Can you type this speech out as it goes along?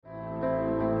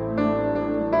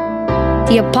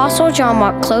The Apostle John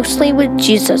walked closely with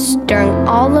Jesus during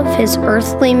all of his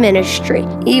earthly ministry.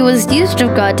 He was used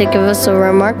of God to give us a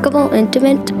remarkable,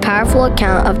 intimate, powerful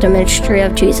account of the ministry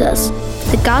of Jesus.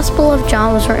 The Gospel of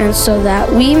John was written so that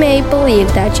we may believe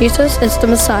that Jesus is the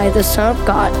Messiah, the Son of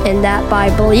God, and that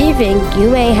by believing you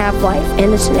may have life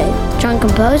in his name. John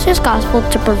composed his Gospel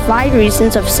to provide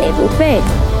reasons of saving faith,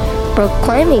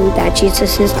 proclaiming that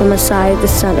Jesus is the Messiah, the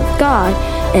Son of God,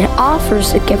 and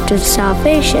offers the gift of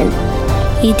salvation.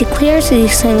 He declares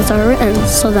these things are written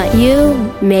so that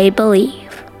you may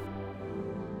believe.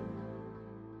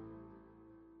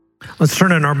 Let's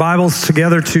turn in our Bibles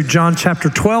together to John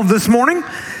chapter 12 this morning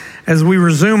as we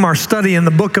resume our study in the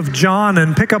book of John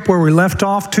and pick up where we left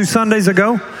off 2 Sundays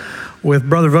ago with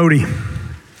Brother Vody.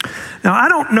 Now, I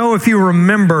don't know if you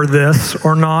remember this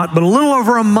or not, but a little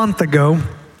over a month ago,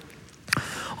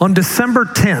 on December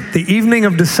 10th, the evening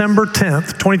of December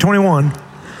 10th, 2021,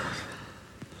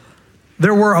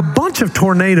 there were a bunch of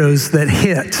tornadoes that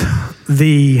hit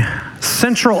the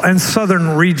central and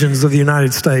southern regions of the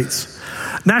United States.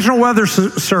 National Weather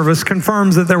Service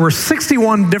confirms that there were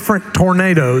 61 different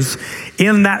tornadoes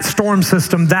in that storm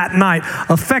system that night,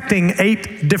 affecting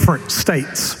 8 different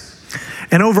states.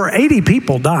 And over 80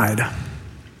 people died.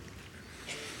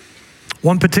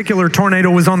 One particular tornado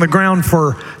was on the ground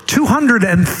for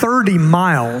 230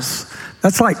 miles.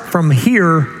 That's like from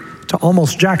here to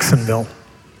almost Jacksonville.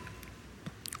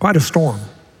 Quite a storm.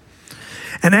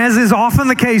 And as is often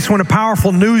the case when a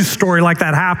powerful news story like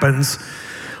that happens,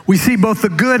 we see both the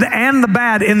good and the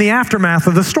bad in the aftermath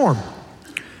of the storm.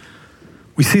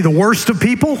 We see the worst of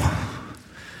people,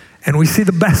 and we see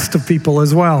the best of people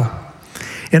as well.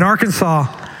 In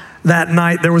Arkansas that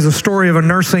night, there was a story of a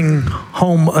nursing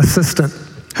home assistant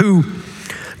who,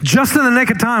 just in the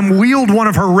nick of time, wheeled one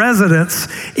of her residents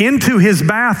into his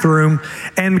bathroom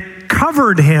and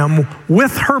covered him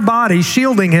with her body,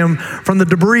 shielding him from the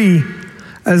debris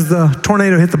as the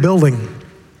tornado hit the building.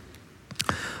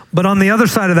 But on the other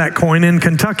side of that coin, in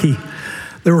Kentucky,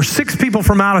 there were 6 people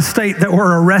from out of state that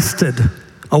were arrested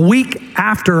a week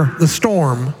after the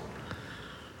storm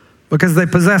because they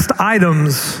possessed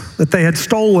items that they had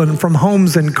stolen from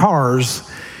homes and cars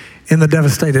in the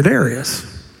devastated areas.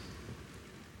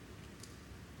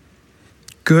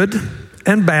 Good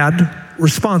and bad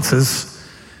responses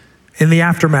in the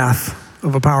aftermath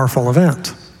of a powerful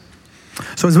event.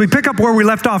 So as we pick up where we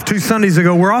left off 2 Sundays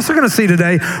ago, we're also going to see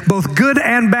today both good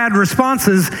and bad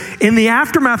responses in the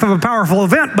aftermath of a powerful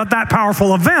event, but that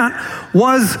powerful event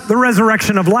was the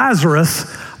resurrection of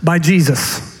Lazarus by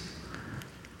Jesus.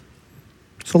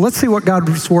 So let's see what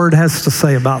God's word has to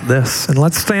say about this. And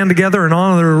let's stand together in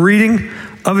honor of the reading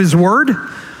of his word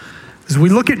as we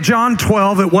look at John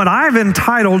 12 at what I've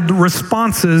entitled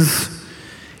Responses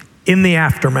in the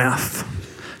Aftermath.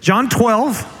 John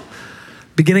 12,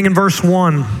 beginning in verse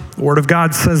 1, the word of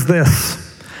God says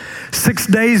this: 6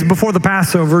 days before the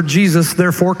Passover, Jesus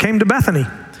therefore came to Bethany,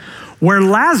 where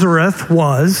Lazarus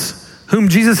was, whom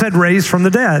Jesus had raised from the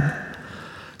dead.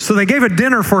 So they gave a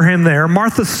dinner for him there.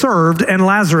 Martha served, and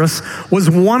Lazarus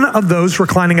was one of those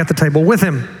reclining at the table with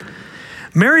him.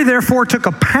 Mary therefore took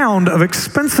a pound of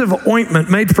expensive ointment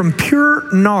made from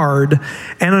pure nard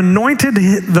and anointed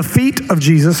the feet of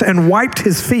Jesus and wiped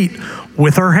his feet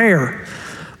with her hair.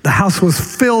 The house was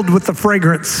filled with the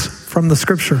fragrance from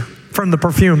the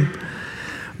perfume.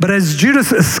 But as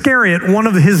Judas Iscariot, one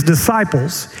of his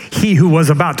disciples, he who was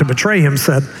about to betray him,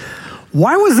 said,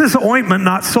 "Why was this ointment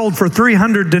not sold for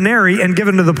 300 denarii and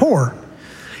given to the poor?"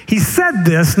 He said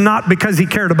this not because he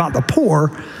cared about the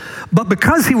poor, but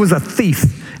because he was a thief,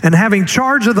 and having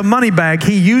charge of the money bag,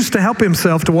 he used to help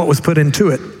himself to what was put into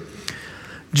it.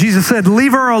 Jesus said,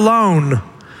 "Leave her alone,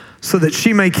 so that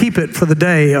she may keep it for the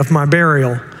day of my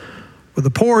burial. For the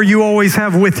poor you always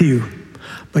have with you,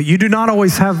 but you do not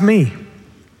always have me."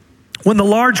 When the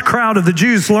large crowd of the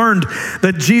Jews learned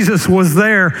that Jesus was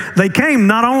there, they came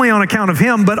not only on account of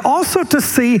him, but also to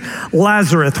see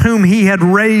Lazarus, whom he had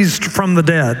raised from the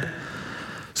dead.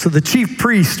 So the chief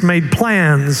priest made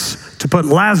plans to put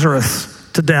Lazarus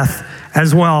to death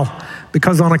as well,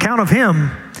 because on account of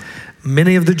him,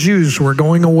 many of the Jews were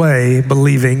going away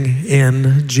believing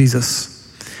in Jesus.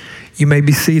 You may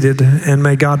be seated, and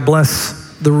may God bless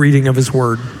the reading of his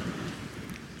word.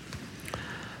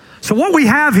 So what we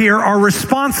have here are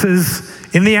responses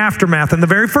in the aftermath. And the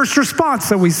very first response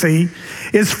that we see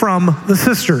is from the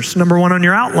sisters. Number 1 on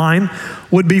your outline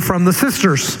would be from the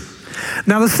sisters.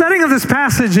 Now, the setting of this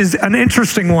passage is an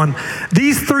interesting one.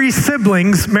 These 3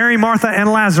 siblings, Mary, Martha, and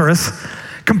Lazarus,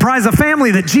 comprise a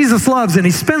family that Jesus loves and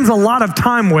he spends a lot of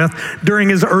time with during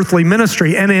his earthly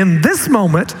ministry. And in this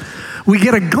moment, we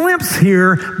get a glimpse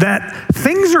here that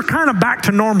things are kind of back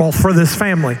to normal for this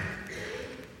family.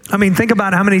 I mean, think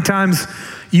about how many times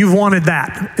you've wanted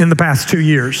that in the past 2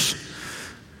 years.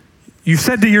 You've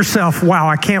said to yourself, wow,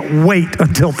 I can't wait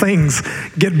until things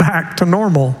get back to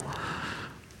normal.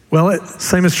 Well,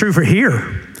 same is true for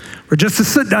here. For just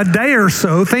a day or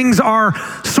so, things are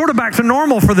sort of back to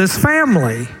normal for this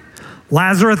family.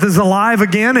 Lazarus is alive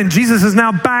again, and Jesus is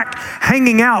now back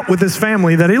hanging out with his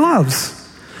family that he loves.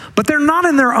 But they're not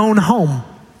in their own home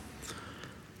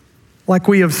like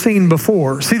we have seen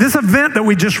before. See, this event that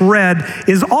we just read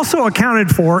is also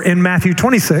accounted for in Matthew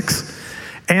 26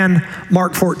 and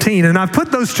Mark 14. And I've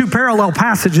put those two parallel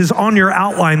passages on your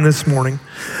outline this morning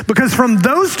because from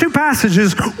those two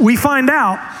passages, we find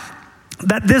out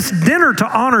that this dinner to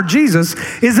honor Jesus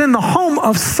is in the home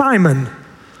of Simon,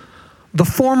 the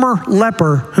former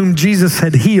leper whom Jesus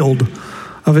had healed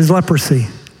of his leprosy.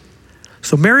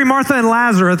 So Mary, Martha, and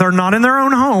Lazarus are not in their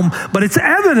own home, but it's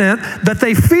evident that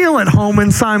they feel at home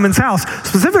in Simon's house,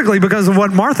 specifically because of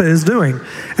what Martha is doing.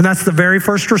 And that's the very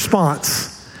first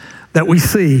response that we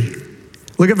see.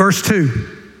 Look at verse 2.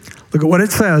 Look at what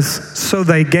it says. So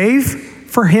they gave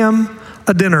for him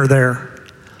a dinner there.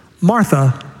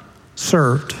 Martha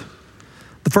served.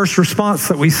 The first response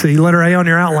that we see, letter A on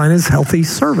your outline, is healthy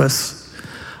service.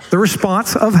 The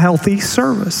response of healthy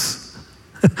service.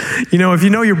 You know, if you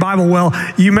know your Bible well,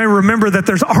 you may remember that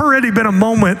there's already been a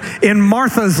moment in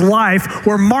Martha's life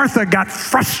where Martha got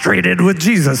frustrated with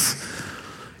Jesus.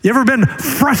 You ever been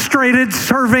frustrated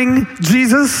serving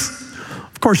Jesus?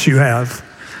 Of course you have.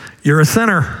 You're a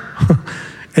sinner,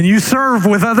 and you serve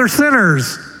with other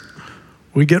sinners.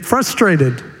 We get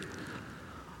frustrated.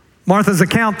 Martha's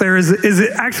account there is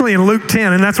actually in Luke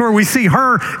 10, and that's where we see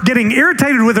her getting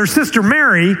irritated with her sister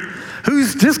Mary,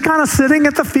 who's just kind of sitting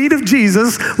at the feet of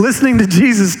Jesus, listening to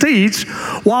Jesus teach,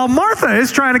 while Martha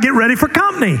is trying to get ready for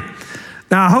company.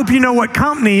 Now, I hope you know what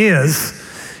company is.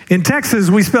 In Texas,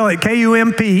 we spell it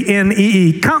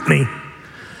Kumpnee, company.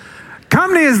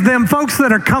 Company is them folks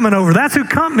that are coming over. That's who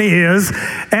company is.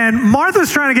 And Martha's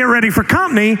trying to get ready for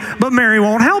company, but Mary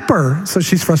won't help her. So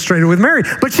she's frustrated with Mary.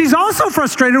 But she's also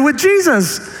frustrated with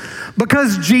Jesus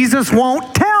because Jesus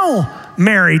won't tell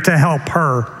Mary to help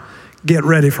her get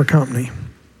ready for company.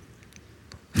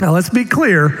 Now let's be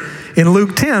clear. In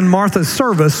Luke 10, Martha's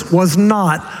service was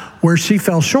not where she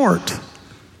fell short.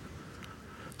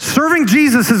 Serving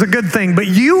Jesus is a good thing, but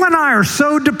you and I are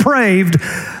so depraved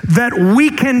that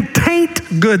we can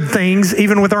taint good things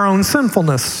even with our own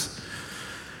sinfulness.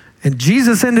 And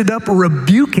Jesus ended up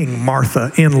rebuking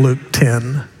Martha in Luke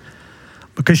 10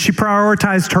 because she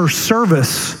prioritized her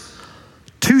service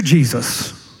to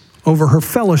Jesus over her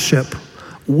fellowship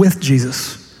with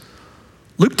Jesus.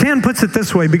 Luke 10 puts it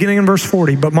this way, beginning in verse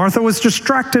 40, but Martha was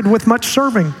distracted with much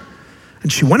serving.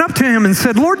 And she went up to him and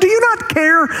said, Lord, do you not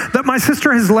care that my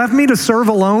sister has left me to serve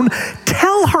alone?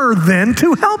 Tell her then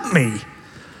to help me.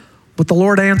 But the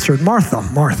Lord answered, Martha,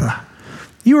 Martha,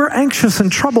 you are anxious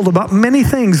and troubled about many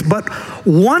things, but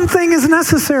one thing is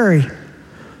necessary.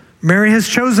 Mary has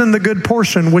chosen the good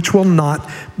portion, which will not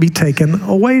be taken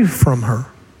away from her.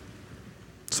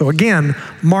 So again,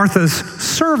 Martha's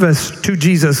service to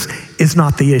Jesus is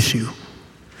not the issue.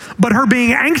 But her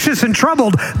being anxious and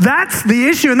troubled, that's the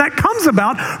issue. And that comes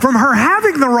about from her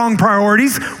having the wrong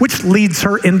priorities, which leads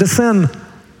her into sin.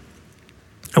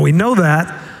 And we know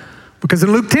that because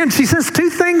in Luke 10, she says two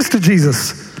things to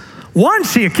Jesus. One,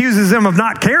 she accuses him of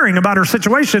not caring about her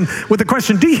situation with the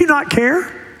question, do you not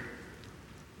care?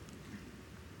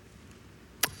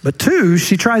 But two,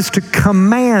 she tries to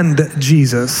command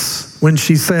Jesus when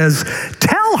she says,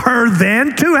 tell her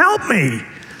then to help me.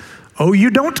 Oh,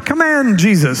 you don't command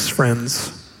Jesus,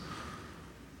 friends.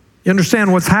 You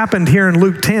understand what's happened here in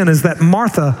Luke 10 is that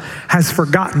Martha has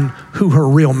forgotten who her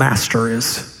real master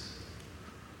is.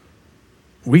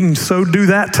 We can so do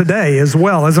that today as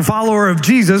well. As a follower of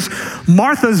Jesus,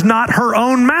 Martha's not her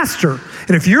own master.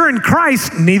 And if you're in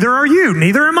Christ, neither are you,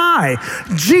 neither am I.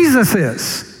 Jesus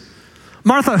is.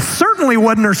 Martha certainly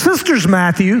wasn't her sister's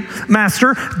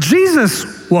master.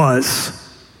 Jesus was.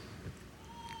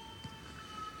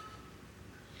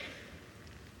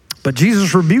 But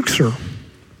Jesus rebukes her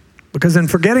because in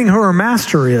forgetting who her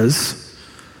master is,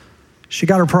 she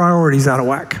got her priorities out of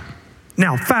whack.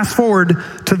 Now, fast forward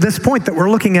to this point that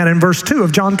we're looking at in verse 2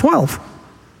 of John 12.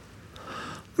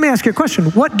 Let me ask you a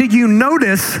question. What did you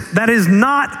notice that is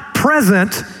not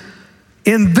present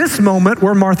in this moment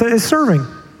where Martha is serving?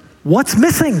 What's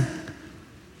missing?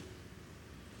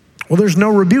 Well, there's no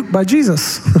rebuke by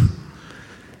Jesus.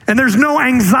 And there's no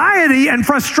anxiety and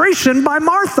frustration by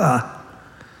Martha.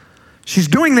 She's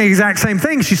doing the exact same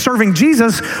thing. She's serving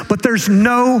Jesus, but there's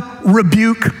no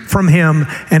rebuke from him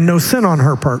and no sin on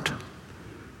her part.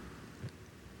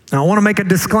 Now, I want to make a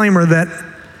disclaimer that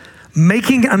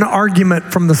making an argument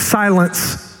from the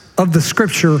silence of the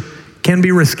scripture can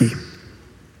be risky.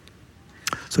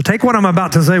 So take what I'm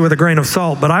about to say with a grain of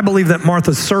salt, but I believe that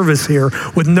Martha's service here,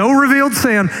 with no revealed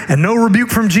sin and no rebuke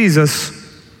from Jesus,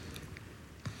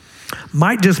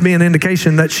 might just be an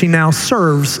indication that she now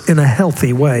serves in a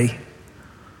healthy way.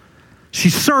 She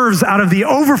serves out of the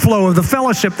overflow of the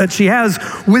fellowship that she has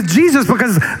with Jesus,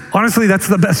 because honestly, that's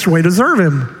the best way to serve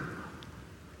him.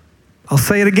 I'll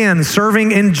say it again,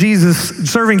 serving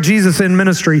Jesus in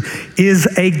ministry is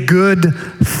a good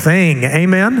thing.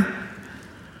 Amen?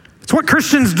 It's what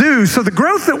Christians do. So the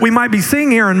growth that we might be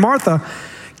seeing here in Martha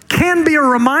can be a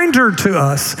reminder to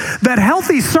us that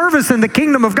healthy service in the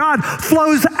kingdom of God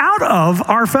flows out of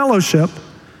our fellowship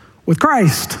with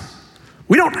Christ.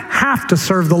 We don't have to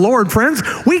serve the Lord, friends.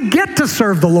 We get to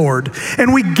serve the Lord,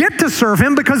 and we get to serve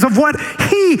him because of what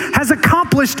he has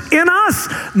accomplished in us,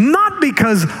 not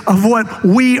because of what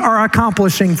we are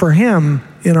accomplishing for him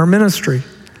in our ministry.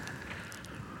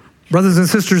 Brothers and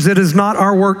sisters, it is not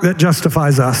our work that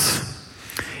justifies us.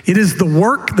 It is the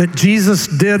work that Jesus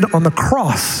did on the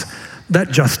cross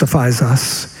that justifies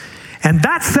us. And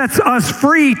that sets us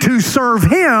free to serve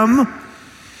him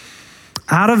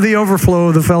out of the overflow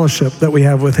of the fellowship that we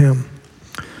have with him.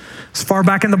 As far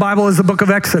back in the Bible as the book of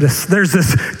Exodus, there's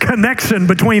this connection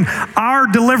between our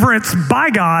deliverance by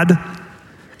God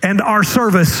and our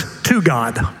service to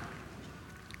God.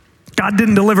 God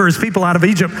didn't deliver his people out of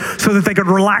Egypt so that they could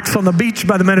relax on the beach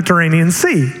by the Mediterranean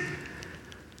Sea.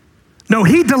 No,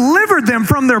 he delivered them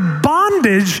from their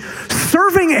bondage,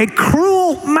 serving a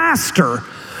cruel master,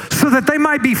 so that they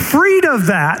might be freed of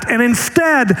that and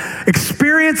instead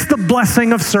experience the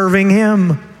blessing of serving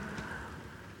him.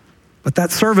 But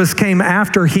that service came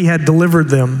after he had delivered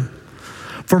them.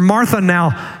 For Martha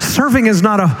now, serving is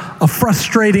not a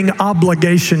frustrating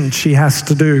obligation she has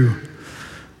to do.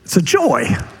 It's a joy.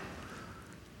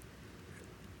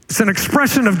 It's an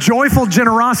expression of joyful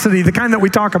generosity, the kind that we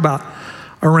talk about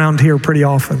around here pretty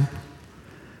often.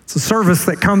 It's a service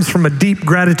that comes from a deep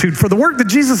gratitude for the work that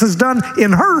Jesus has done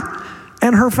in her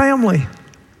and her family.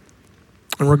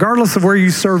 And regardless of where you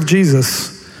serve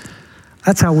Jesus,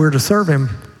 that's how we're to serve him.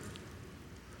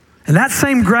 And that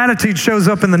same gratitude shows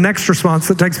up in the next response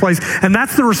that takes place, and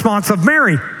that's the response of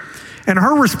Mary. And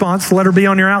her response, let her be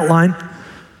on your outline,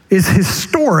 is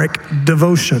historic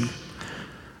devotion.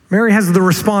 Mary has the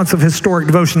response of historic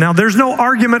devotion. Now, there's no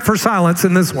argument for silence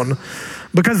in this one,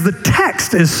 because the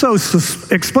text is so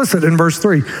explicit in verse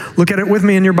 3. Look at it with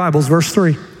me in your Bibles, verse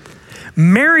 3.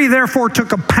 Mary therefore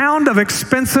took a pound of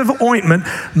expensive ointment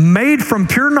made from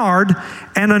pure nard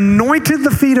and anointed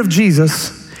the feet of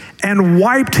Jesus and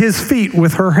wiped his feet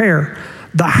with her hair.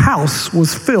 The house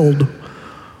was filled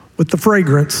with the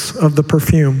fragrance of the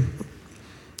perfume.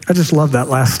 I just love that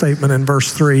last statement in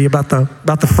verse 3 about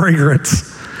the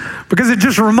fragrance, because it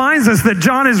just reminds us that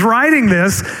John is writing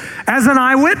this as an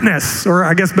eyewitness, or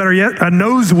I guess better yet, a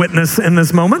nose witness in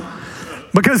this moment,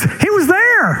 because he was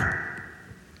there.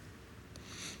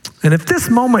 And if this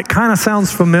moment kind of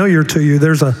sounds familiar to you,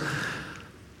 there's a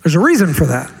reason for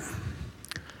that.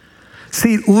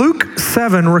 See, Luke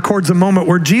 7 records a moment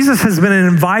where Jesus has been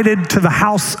invited to the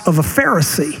house of a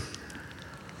Pharisee.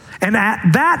 And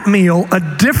at that meal, a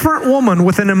different woman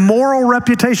with an immoral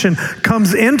reputation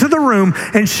comes into the room,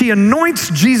 and she anoints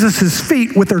Jesus'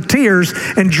 feet with her tears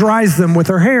and dries them with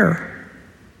her hair.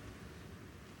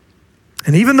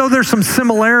 And even though there's some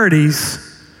similarities,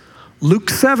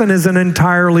 Luke 7 is an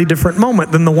entirely different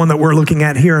moment than the one that we're looking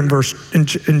at here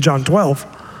in John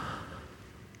 12.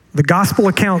 The gospel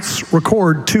accounts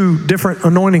record two different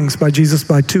anointings by Jesus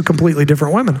by two completely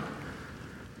different women.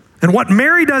 And what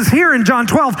Mary does here in John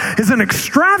 12 is an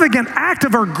extravagant act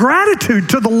of her gratitude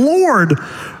to the Lord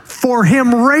for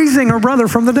him raising her brother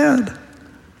from the dead.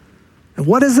 And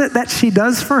what is it that she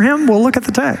does for him? Well, look at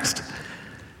the text.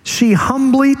 She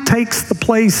humbly takes the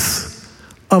place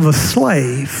of a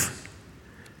slave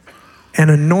and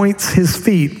anoints his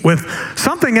feet with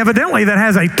something evidently that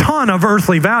has a ton of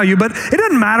earthly value, but it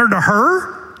doesn't matter to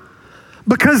her,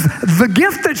 because the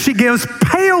gift that she gives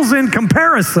pales in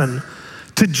comparison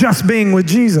to just being with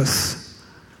Jesus.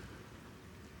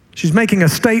 She's making a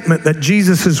statement that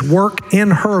Jesus' work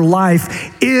in her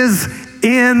life is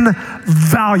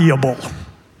invaluable.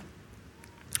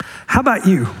 How about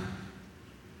you?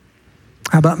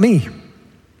 How about me?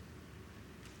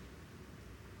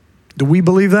 Do we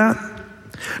believe that?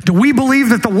 Do we believe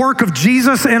that the work of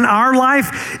Jesus in our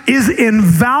life is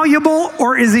invaluable,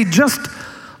 or is he just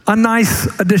a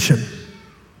nice addition?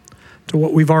 to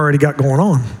what we've already got going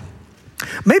on.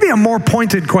 Maybe a more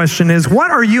pointed question is, what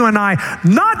are you and I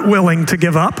not willing to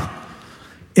give up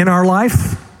in our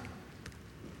life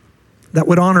that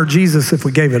would honor Jesus if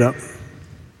we gave it up?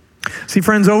 See,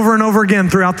 friends, over and over again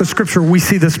throughout the scripture, we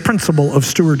see this principle of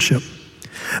stewardship.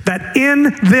 That in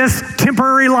this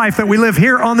temporary life that we live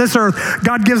here on this earth,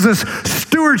 God gives us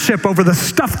stewardship over the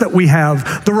stuff that we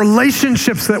have, the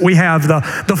relationships that we have,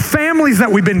 the families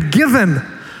that we've been given,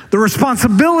 the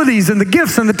responsibilities and the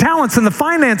gifts and the talents and the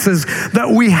finances that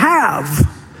we have.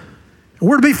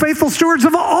 We're to be faithful stewards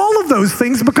of all of those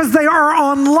things because they are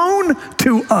on loan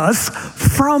to us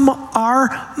from our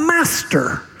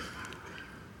Master.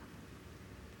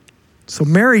 So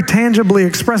Mary tangibly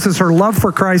expresses her love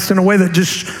for Christ in a way that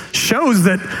just shows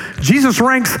that Jesus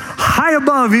ranks high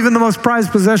above even the most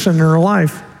prized possession in her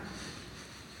life.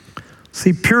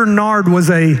 See, pure nard was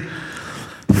a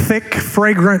thick,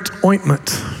 fragrant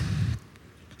ointment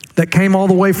that came all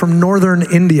the way from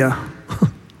northern India.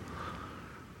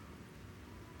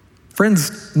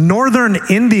 Friends, northern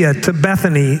India to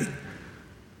Bethany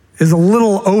is a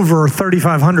little over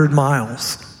 3,500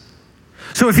 miles.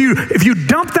 So if you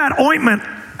dump that ointment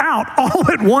out all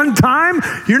at one time,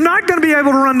 you're not going to be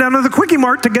able to run down to the Quickie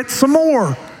Mart to get some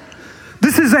more.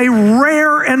 This is a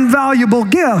rare and valuable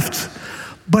gift,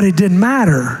 but it didn't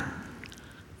matter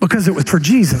because it was for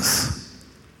Jesus.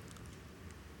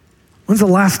 When's the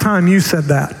last time you said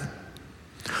that?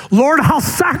 Lord, I'll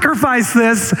sacrifice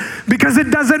this because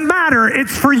it doesn't matter.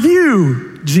 It's for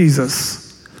you, Jesus.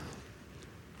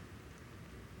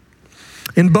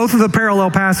 In both of the parallel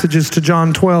passages to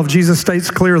John 12, Jesus states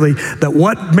clearly that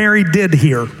what Mary did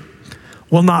here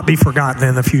will not be forgotten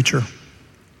in the future.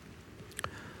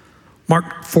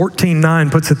 Mark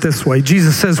 14:9 puts it this way.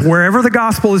 Jesus says, wherever the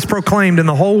gospel is proclaimed in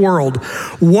the whole world,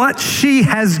 what she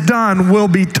has done will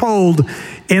be told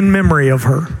in memory of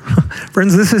her.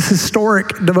 Friends, this is historic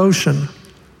devotion.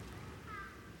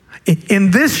 In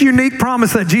this unique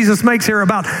promise that Jesus makes here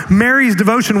about Mary's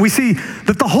devotion, we see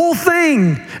that the whole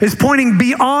thing is pointing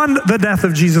beyond the death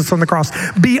of Jesus on the cross,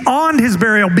 beyond his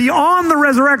burial, beyond the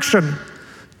resurrection,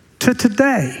 to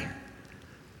today,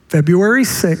 February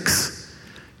 6,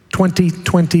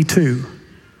 2022,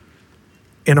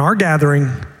 in our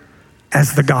gathering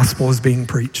as the gospel is being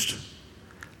preached.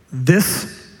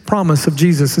 This promise of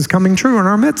Jesus is coming true in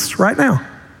our midst right now.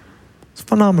 It's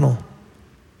phenomenal.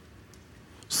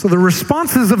 So the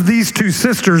responses of these two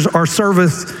sisters are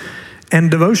service and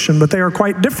devotion, but they are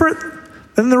quite different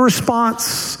than the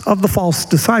response of the false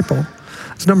disciple.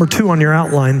 It's number 2 on your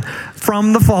outline,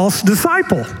 from the false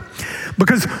disciple.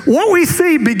 Because what we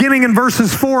see beginning in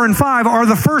verses 4 and 5 are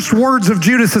the first words of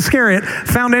Judas Iscariot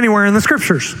found anywhere in the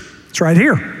scriptures. It's right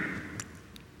here.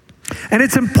 And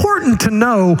it's important to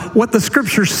know what the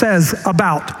scripture says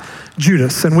about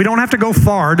Judas. And we don't have to go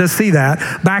far to see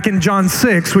that. Back in John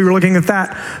 6, we were looking at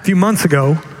that a few months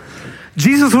ago.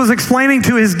 Jesus was explaining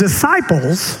to his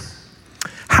disciples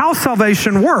how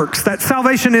salvation works, that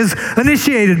salvation is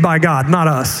initiated by God, not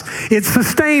us. It's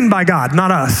sustained by God, not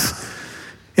us.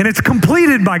 And it's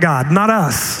completed by God, not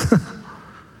us.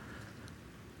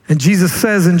 And Jesus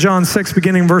says in John 6,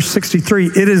 beginning verse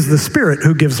 63, it is the Spirit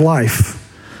who gives life.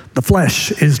 The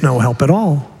flesh is no help at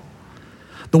all.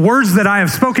 The words that I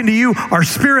have spoken to you are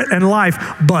spirit and life,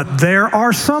 but there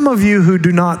are some of you who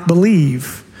do not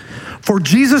believe. For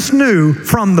Jesus knew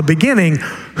from the beginning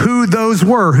who those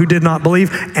were who did not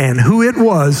believe and who it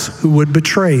was who would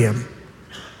betray him.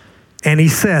 And he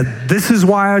said, this is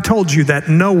why I told you that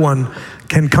no one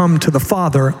can come to the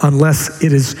Father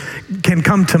can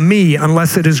come to me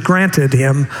unless it is granted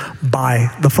him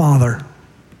by the Father.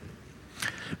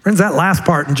 Friends, that last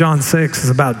part in John 6 is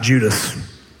about Judas.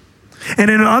 And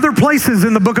in other places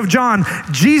in the book of John,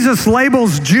 Jesus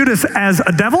labels Judas as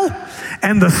a devil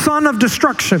and the son of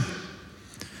destruction.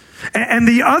 And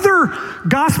the other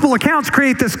gospel accounts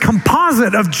create this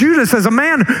composite of Judas as a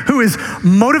man who is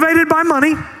motivated by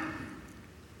money,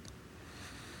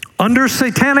 under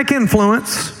satanic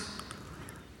influence,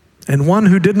 and one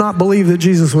who did not believe that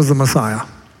Jesus was the Messiah.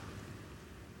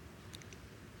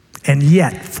 And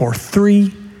yet, for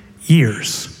 3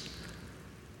 years,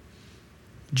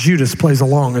 Judas plays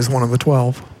along as one of the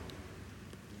 12.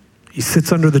 He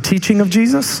sits under the teaching of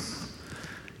Jesus.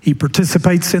 He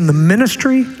participates in the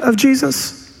ministry of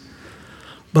Jesus.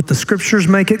 But the scriptures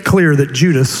make it clear that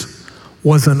Judas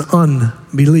was an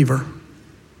unbeliever.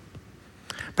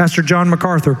 Pastor John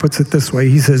MacArthur puts it this way.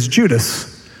 He says,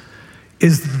 Judas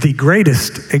is the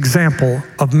greatest example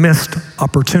of missed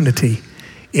opportunity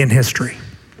in history.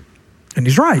 And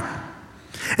he's right.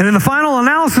 And in the final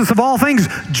analysis of all things,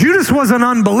 Judas was an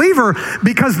unbeliever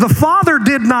because the Father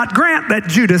did not grant that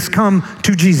Judas come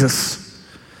to Jesus.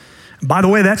 By the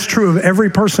way, that's true of every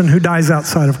person who dies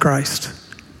outside of Christ.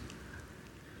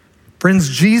 Friends,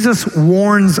 Jesus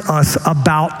warns us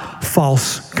about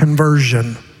false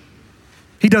conversion.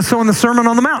 He does so in the Sermon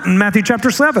on the Mount in Matthew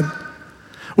chapter 7,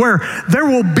 where there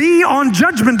will be on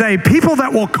Judgment Day people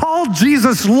that will call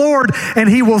Jesus Lord, and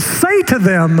he will say to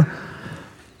them,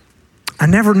 I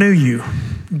never knew you.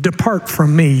 Depart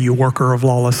from me, you worker of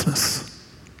lawlessness.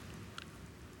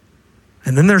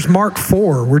 And then there's Mark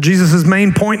 4, where Jesus'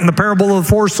 main point in the parable of the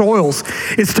four soils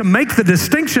is to make the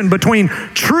distinction between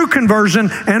true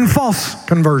conversion and false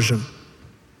conversion.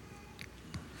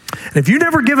 And if you've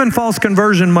never given false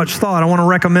conversion much thought, I want to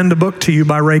recommend a book to you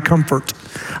by Ray Comfort.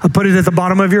 I put it at the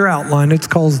bottom of your outline. It's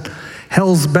called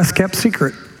Hell's Best Kept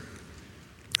Secret.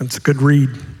 It's a good read.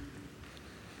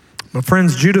 But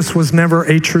friends, Judas was never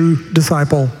a true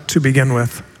disciple to begin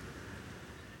with.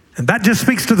 And that just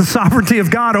speaks to the sovereignty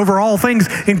of God over all things,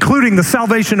 including the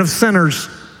salvation of sinners.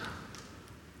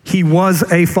 He was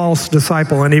a false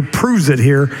disciple, and he proves it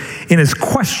here in his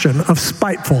question of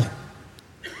spiteful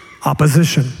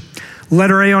opposition.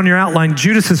 Letter A on your outline,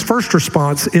 Judas's first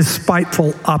response is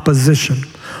spiteful opposition.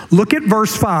 Look at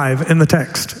verse 5 in the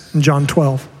text in John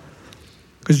 12.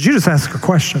 Because Judas asks a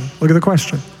question. Look at the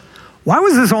question. Why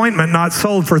was this ointment not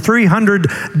sold for 300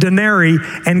 denarii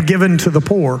and given to the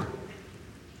poor?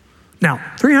 Now,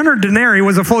 300 denarii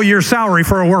was a full year's salary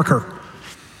for a worker,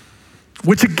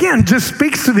 which again just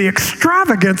speaks to the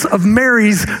extravagance of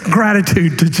Mary's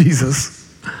gratitude to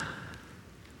Jesus.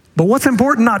 But what's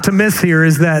important not to miss here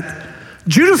is that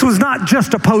Judas was not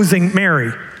just opposing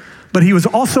Mary, but he was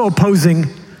also opposing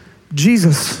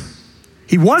Jesus.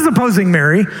 He was opposing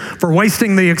Mary for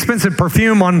wasting the expensive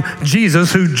perfume on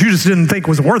Jesus, who Judas didn't think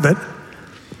was worth it.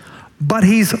 But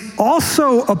he's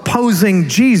also opposing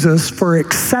Jesus for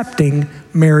accepting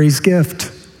Mary's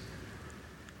gift.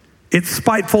 It's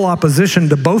spiteful opposition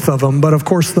to both of them, but of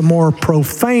course the more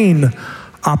profane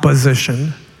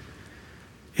opposition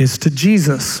is to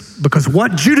Jesus. Because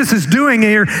what Judas is doing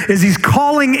here is he's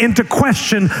calling into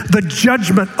question the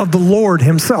judgment of the Lord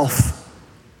himself.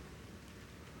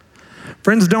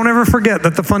 Friends, don't ever forget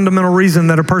that the fundamental reason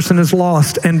that a person is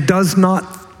lost and does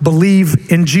not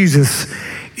believe in Jesus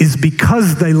is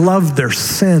because they love their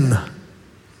sin.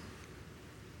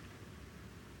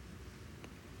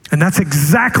 And that's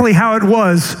exactly how it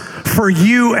was for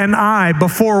you and I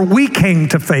before we came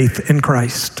to faith in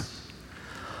Christ.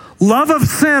 Love of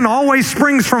sin always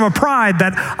springs from a pride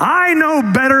that I know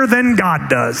better than God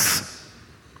does.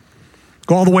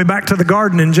 Go all the way back to the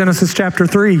garden in Genesis chapter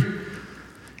 3.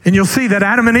 And you'll see that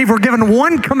Adam and Eve were given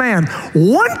one command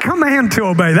to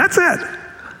obey. That's it.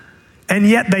 And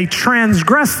yet they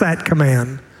transgressed that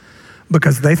command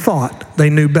because they thought they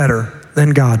knew better than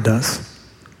God does.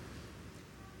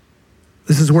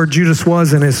 This is where Judas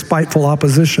was in his spiteful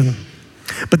opposition.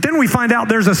 But then we find out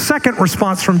there's a second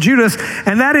response from Judas,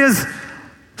 and that is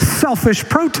selfish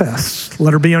protest.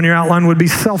 Letter B on your outline would be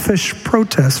selfish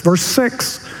protest. Verse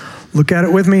 6. Look at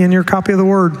it with me in your copy of the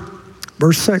Word.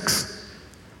 Verse 6.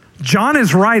 John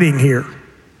is writing here.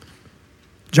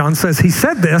 John says he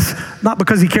said this not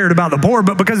because he cared about the poor,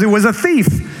 but because he was a thief.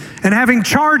 And having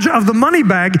charge of the money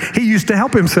bag, he used to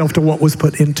help himself to what was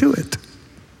put into it.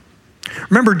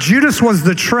 Remember, Judas was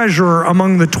the treasurer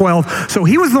among the 12, so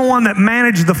he was the one that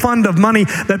managed the fund of money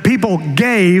that people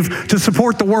gave to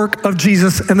support the work of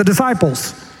Jesus and the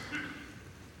disciples.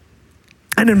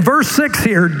 And in verse 6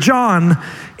 here, John,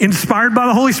 inspired by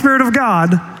the Holy Spirit of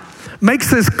God,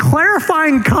 makes this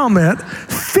clarifying comment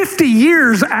 50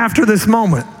 years after this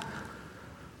moment.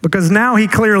 Because now he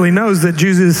clearly knows that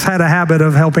Judas had a habit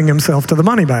of helping himself to the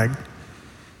money bag.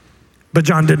 But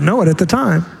John didn't know it at the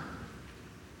time.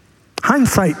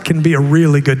 Hindsight can be a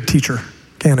really good teacher,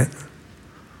 can't it?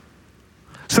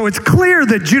 So it's clear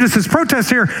that Judas's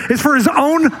protest here is for his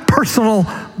own personal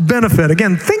benefit.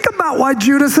 Again, think about why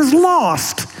Judas is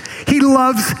lost. He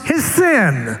loves his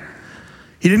sin.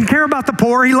 He didn't care about the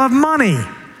poor, he loved money.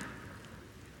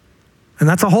 And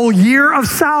that's a whole year of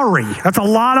salary. That's a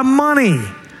lot of money.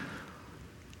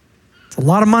 It's a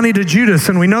lot of money to Judas,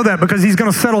 and we know that because he's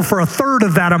going to settle for a third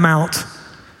of that amount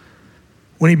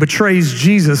when he betrays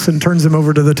Jesus and turns him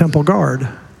over to the temple guard.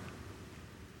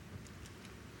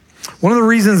 One of the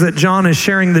reasons that John is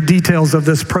sharing the details of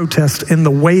this protest in the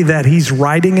way that he's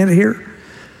writing it here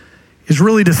is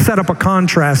really to set up a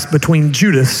contrast between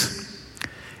Judas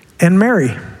and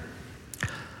Mary.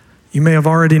 You may have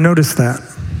already noticed that.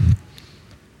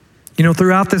 You know,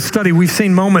 throughout this study, we've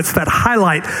seen moments that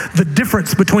highlight the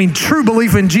difference between true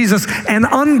belief in Jesus and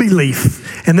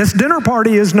unbelief. And this dinner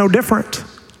party is no different.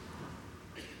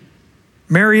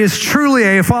 Mary is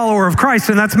truly a follower of Christ,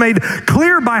 and that's made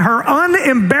clear by her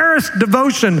unembarrassed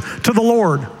devotion to the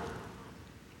Lord.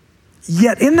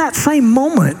 Yet in that same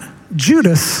moment,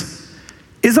 Judas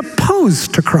is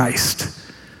opposed to Christ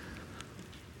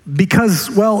because,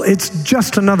 well, it's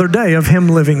just another day of him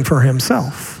living for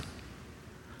himself.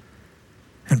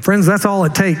 And friends, that's all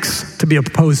it takes to be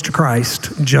opposed to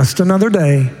Christ. Just another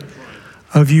day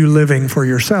of you living for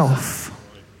yourself.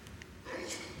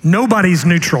 Nobody's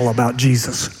neutral about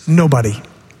Jesus. Nobody.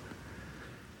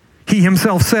 He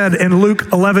himself said in Luke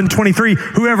 11:23,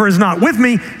 whoever is not with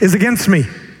me is against me.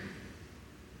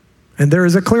 And there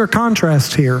is a clear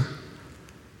contrast here.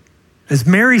 As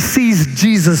Mary sees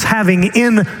Jesus having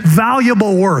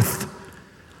invaluable worth,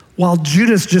 while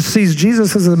Judas just sees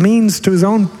Jesus as a means to his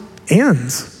own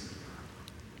ends.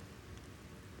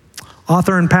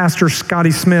 Author and pastor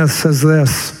Scotty Smith says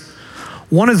this: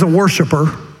 one is a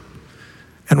worshiper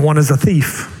and one is a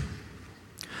thief.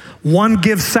 One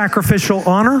gives sacrificial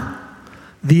honor,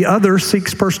 the other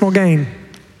seeks personal gain.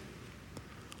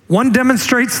 One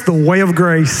demonstrates the way of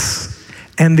grace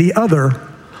and the other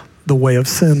the way of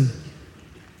sin.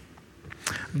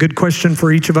 A good question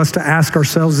for each of us to ask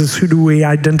ourselves is, who do we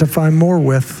identify more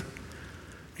with,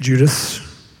 Judas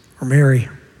or Mary?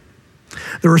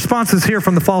 The responses here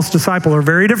from the false disciple are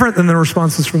very different than the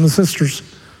responses from the sisters.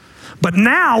 But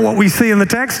now what we see in the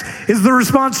text is the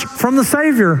response from the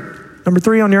Savior. Number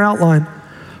 3 on your outline,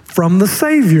 from the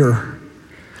Savior.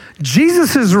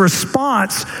 Jesus'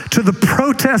 response to the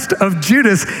protest of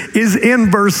Judas is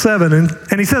in verse 7.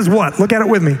 And he says what? Look at it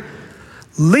with me.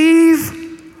 Leave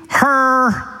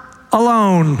her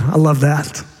alone. I love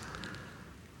that.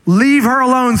 Leave her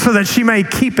alone so that she may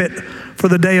keep it for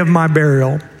the day of my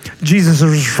burial. Jesus'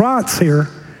 response here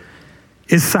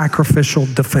is sacrificial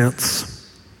defense.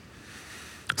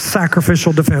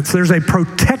 Sacrificial defense. There's a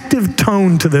protective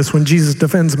tone to this when Jesus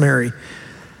defends Mary.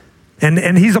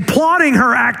 And he's applauding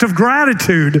her act of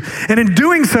gratitude. And in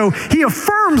doing so, he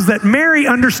affirms that Mary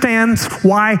understands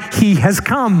why he has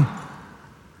come.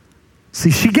 See,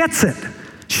 she gets it.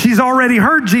 She's already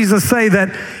heard Jesus say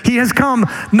that he has come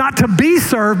not to be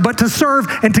served, but to serve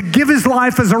and to give his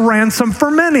life as a ransom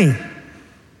for many.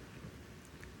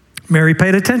 Mary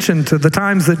paid attention to the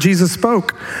times that Jesus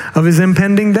spoke of his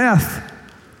impending death.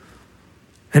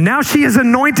 And now she has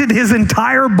anointed his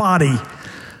entire body,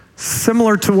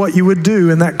 similar to what you would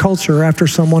do in that culture after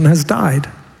someone has died.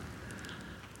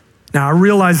 Now, I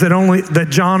realize that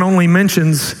John only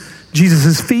mentions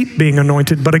Jesus' feet being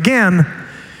anointed, but again,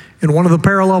 in one of the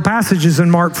parallel passages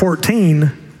in Mark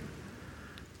 14,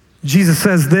 Jesus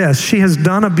says this: she has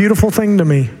done a beautiful thing to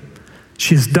me.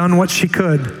 She has done what she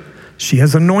could. She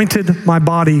has anointed my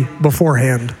body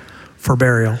beforehand for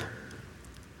burial.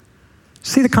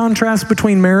 See the contrast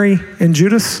between Mary and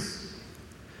Judas?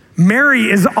 Mary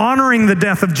is honoring the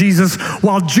death of Jesus,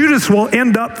 while Judas will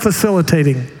end up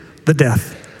facilitating the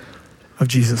death of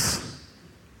Jesus.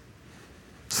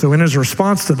 So in his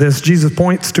response to this, Jesus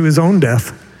points to his own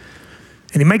death.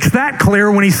 And he makes that clear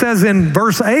when he says in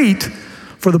verse 8,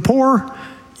 for the poor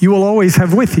you will always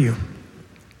have with you,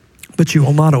 but you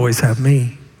will not always have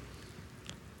me.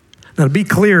 Now, to be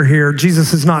clear here,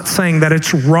 Jesus is not saying that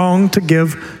it's wrong to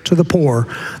give to the poor.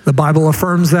 The Bible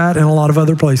affirms that in a lot of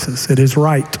other places. It is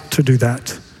right to do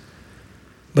that.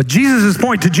 But Jesus'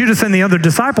 point to Judas and the other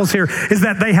disciples here is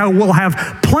that they will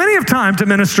have plenty of time to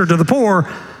minister to the poor,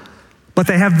 but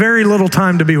they have very little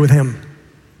time to be with him.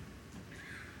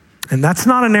 And that's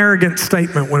not an arrogant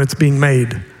statement when it's being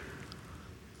made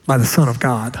by the Son of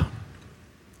God.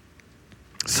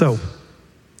 So,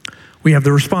 we have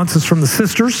the responses from the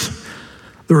sisters,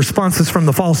 the responses from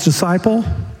the false disciple,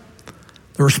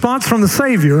 the response from the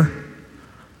Savior,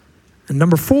 and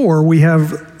number 4, we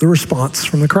have the response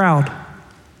from the crowd.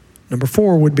 Number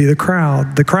 4 would be the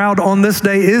crowd. The crowd on this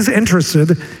day is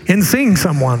interested in seeing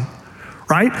someone,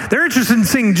 right? They're interested in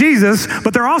seeing Jesus,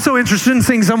 but they're also interested in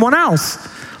seeing someone else.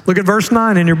 Look at verse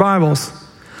 9 in your Bibles.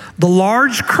 The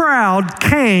large crowd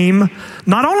came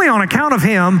not only on account of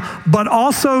him, but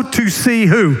also to see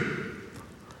who?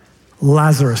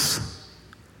 Lazarus,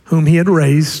 whom he had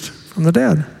raised from the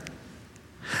dead.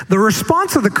 The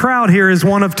response of the crowd here is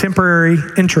one of temporary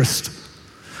interest.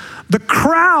 The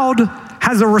crowd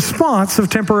has a response of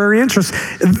temporary interest.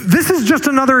 This is just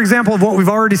another example of what we've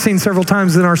already seen several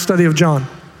times in our study of John,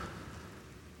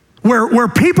 where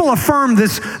people affirm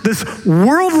this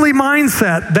worldly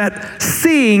mindset that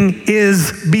seeing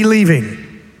is believing.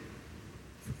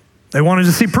 They wanted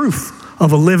to see proof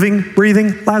of a living,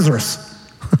 breathing Lazarus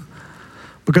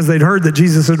because they'd heard that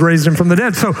Jesus had raised him from the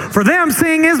dead. So for them,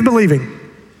 seeing is believing.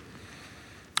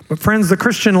 But friends, the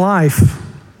Christian life,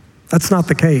 that's not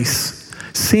the case.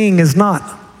 Seeing is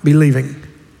not believing.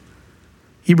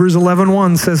 Hebrews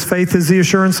 11:1 says, faith is the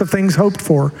assurance of things hoped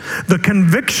for, the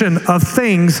conviction of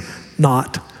things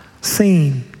not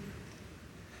seen.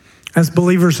 As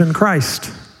believers in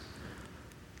Christ,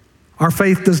 our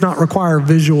faith does not require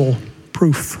visual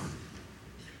proof.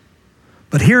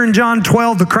 But here in John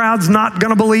 12, the crowd's not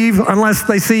going to believe unless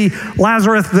they see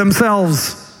Lazarus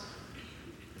themselves.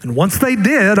 And once they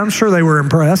did, I'm sure they were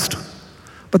impressed.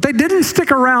 But they didn't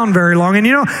stick around very long. And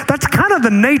you know, that's kind of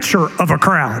the nature of a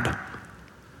crowd.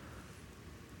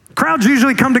 Crowds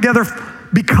usually come together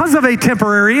because of a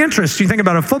temporary interest. You think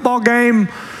about a football game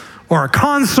or a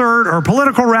concert or a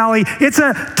political rally, it's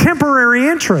a temporary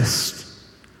interest.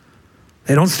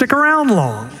 They don't stick around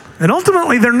long. And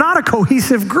ultimately, they're not a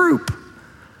cohesive group.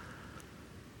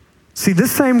 See,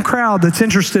 this same crowd that's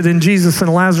interested in Jesus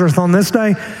and Lazarus on this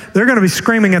day, they're going to be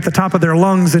screaming at the top of their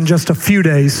lungs in just a few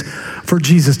days for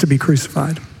Jesus to be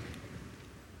crucified.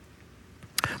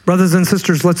 Brothers and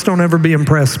sisters, let's don't ever be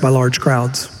impressed by large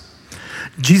crowds.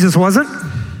 Jesus wasn't,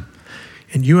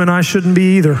 and you and I shouldn't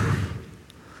be either.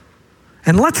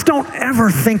 And let's don't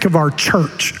ever think of our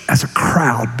church as a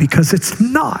crowd, because it's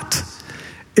not.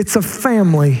 It's a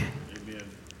family. Amen.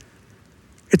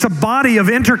 It's a body of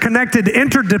interconnected,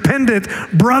 interdependent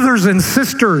brothers and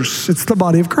sisters. It's the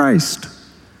body of Christ.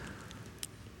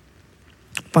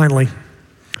 Finally,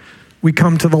 we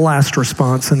come to the last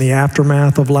response in the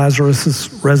aftermath of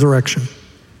Lazarus' resurrection.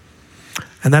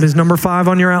 And that is number 5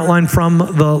 on your outline, from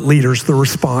the leaders, the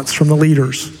response from the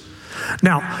leaders.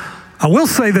 Now, I will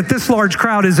say that this large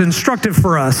crowd is instructive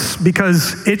for us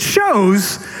because it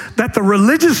shows that the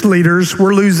religious leaders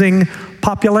were losing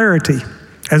popularity.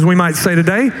 As we might say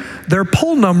today, their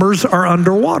poll numbers are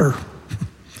underwater.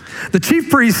 The chief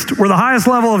priests were the highest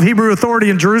level of Hebrew authority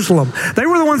in Jerusalem. They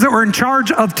were the ones that were in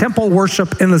charge of temple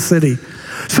worship in the city.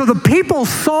 So the people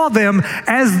saw them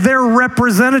as their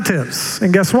representatives.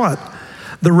 And guess what?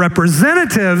 The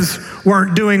representatives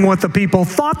weren't doing what the people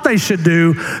thought they should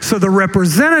do, so the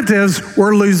representatives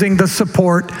were losing the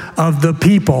support of the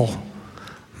people.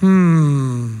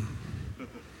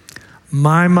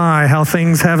 My, how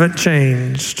things haven't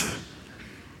changed.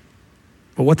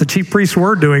 But what the chief priests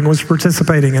were doing was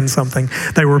participating in something.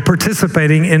 They were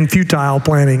participating in futile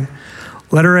planning.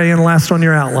 Letter A and last on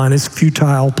your outline is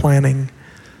futile planning.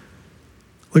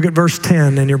 Look at verse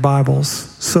 10 in your Bibles.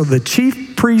 So the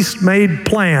chief priest made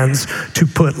plans to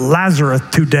put Lazarus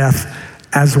to death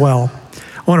as well.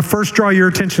 I want to first draw your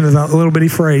attention to that little bitty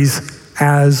phrase,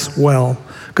 as well,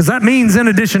 because that means in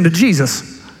addition to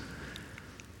Jesus.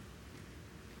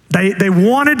 They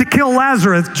wanted to kill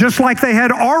Lazarus just like they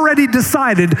had already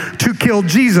decided to kill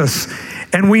Jesus.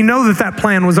 And we know that that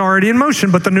plan was already in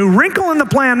motion, but the new wrinkle in the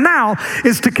plan now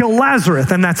is to kill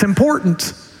Lazarus, and that's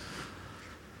important.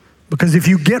 Because if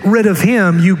you get rid of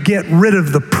him, you get rid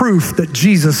of the proof that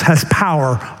Jesus has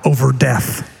power over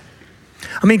death.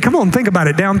 I mean, come on, think about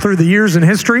it. Down through the years in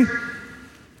history,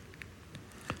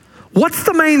 what's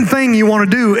the main thing you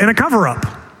want to do in a cover-up?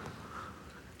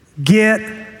 Get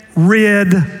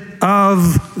rid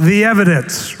of the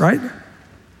evidence, right?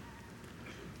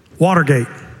 Watergate,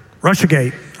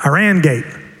 Russiagate,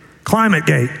 Irangate,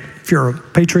 Climategate. If you're a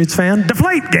Patriots fan,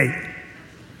 Deflategate.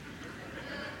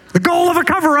 The goal of a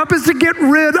cover-up is to get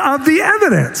rid of the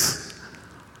evidence.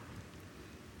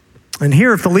 And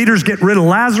here, if the leaders get rid of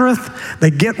Lazarus,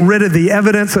 they get rid of the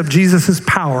evidence of Jesus'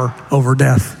 power over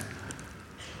death.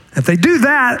 If they do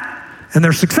that, and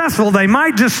they're successful, they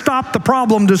might just stop the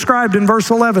problem described in verse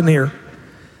 11 here.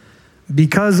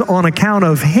 Because on account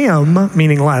of him,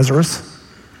 meaning Lazarus,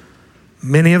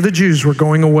 many of the Jews were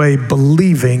going away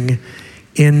believing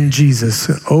in Jesus.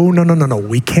 Oh, no,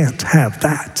 we can't have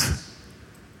that.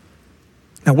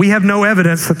 Now, we have no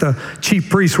evidence that the chief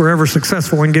priests were ever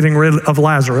successful in getting rid of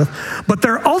Lazarus, but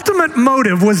their ultimate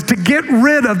motive was to get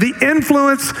rid of the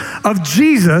influence of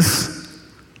Jesus.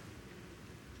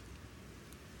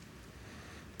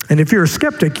 And if you're a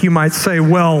skeptic, you might say,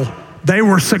 well, they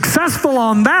were successful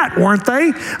on that, weren't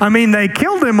they? I mean, they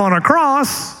killed him on a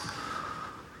cross.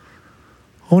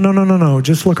 Oh, no.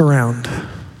 Just look around.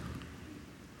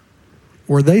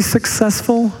 Were they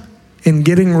successful in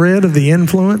getting rid of the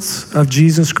influence of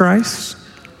Jesus Christ?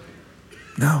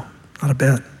 No, not a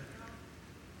bit.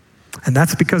 And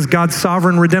that's because God's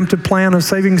sovereign redemptive plan of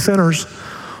saving sinners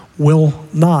will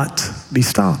not be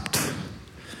stopped.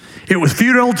 It was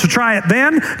futile to try it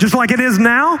then, just like it is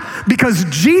now, because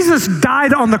Jesus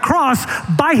died on the cross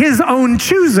by his own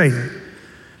choosing.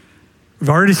 We've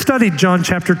already studied John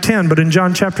chapter 10, but in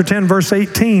John chapter 10, verse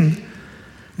 18,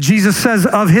 Jesus says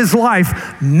of his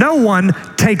life, no one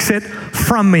takes it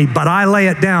from me, but I lay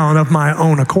it down of my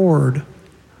own accord.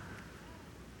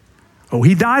 Oh,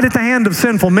 he died at the hand of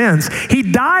sinful men. He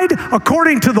died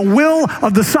according to the will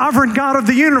of the sovereign God of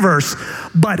the universe,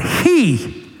 but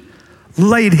he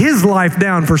laid his life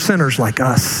down for sinners like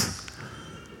us.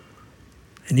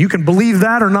 And you can believe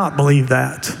that or not believe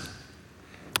that.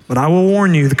 But I will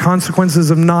warn you, the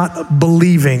consequences of not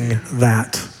believing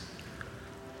that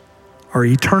are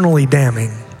eternally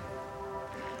damning.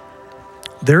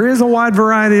 There is a wide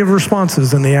variety of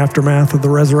responses in the aftermath of the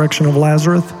resurrection of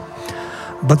Lazarus,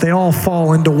 but they all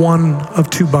fall into one of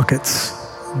two buckets: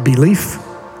 belief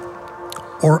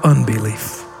or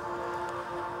unbelief.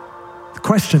 The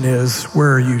question is,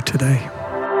 where are you today?